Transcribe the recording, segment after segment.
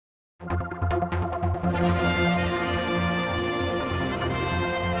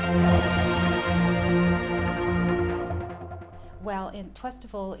Well,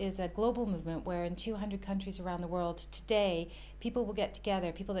 Twestival is a global movement where in 200 countries around the world today, people will get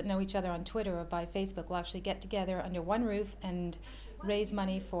together, people that know each other on Twitter or by Facebook will actually get together under one roof and raise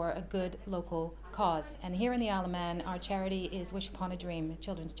money for a good local cause. And here in the Isle of Man, our charity is Wish Upon a Dream, a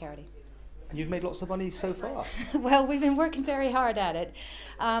children's charity. And you've made lots of money so far. Well, we've been working very hard at it.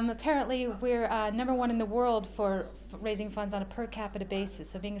 Apparently, we're #1 in the world for raising funds on a per capita basis.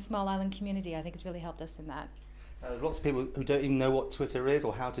 So being a small island community, I think has really helped us in that. There's lots of people who don't even know what Twitter is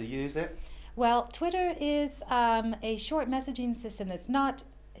or how to use it. Well, Twitter is a short messaging system that's not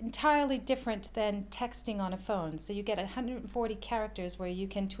entirely different than texting on a phone. So you get 140 characters where you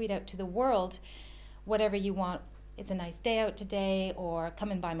can tweet out to the world whatever you want. It's a nice day out today, or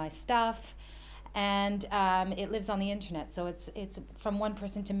come and buy my stuff. And it lives on the internet, so it's from one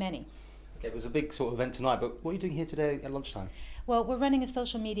person to many. Okay, it was a big sort of event tonight, but what are you doing here today at lunchtime? Well, we're running a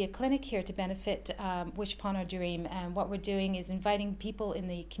social media clinic here to benefit Wish Upon Our Dream, and what we're doing is inviting people in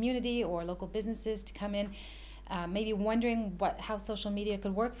the community or local businesses to come in, maybe wondering how social media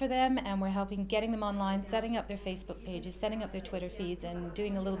could work for them, and we're helping getting them online, setting up their Facebook pages, setting up their Twitter feeds, and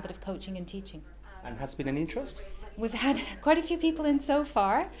doing a little bit of coaching and teaching. And has there been any interest? We've had quite a few people in so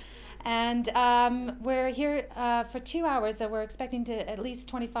far. And we're here for 2 hours, so we're expecting to at least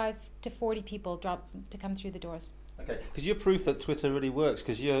 25 to 40 people to come through the doors. Okay, because you're proof that Twitter really works,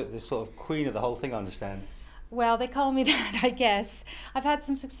 because you're the sort of queen of the whole thing, I understand. Well, they call me that, I guess. I've had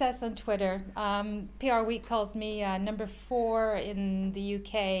some success on Twitter. PR Week calls me #4 in the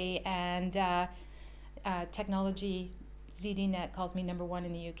UK, and Technology ZDNet calls me #1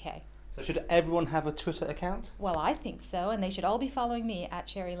 in the UK. So should everyone have a Twitter account? Well, I think so, and they should all be following me at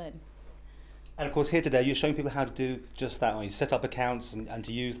Sherry Lynn. And of course here today you're showing people how to do just that, you set up accounts and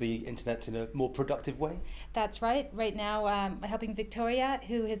to use the internet in a more productive way? That's right. Right now I'm helping Victoria,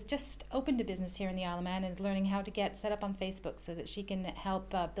 who has just opened a business here in the Isle of Man and is learning how to get set up on Facebook so that she can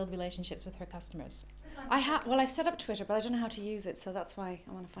help build relationships with her customers. Well, I've set up Twitter, but I don't know how to use it, so that's why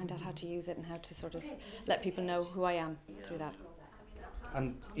I want to find out how to use it and how to sort of let people know who I am through that.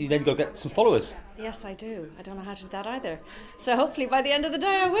 And you then go get some followers. Yes, I do. I don't know how to do that either. So hopefully by the end of the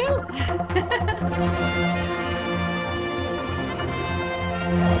day I will.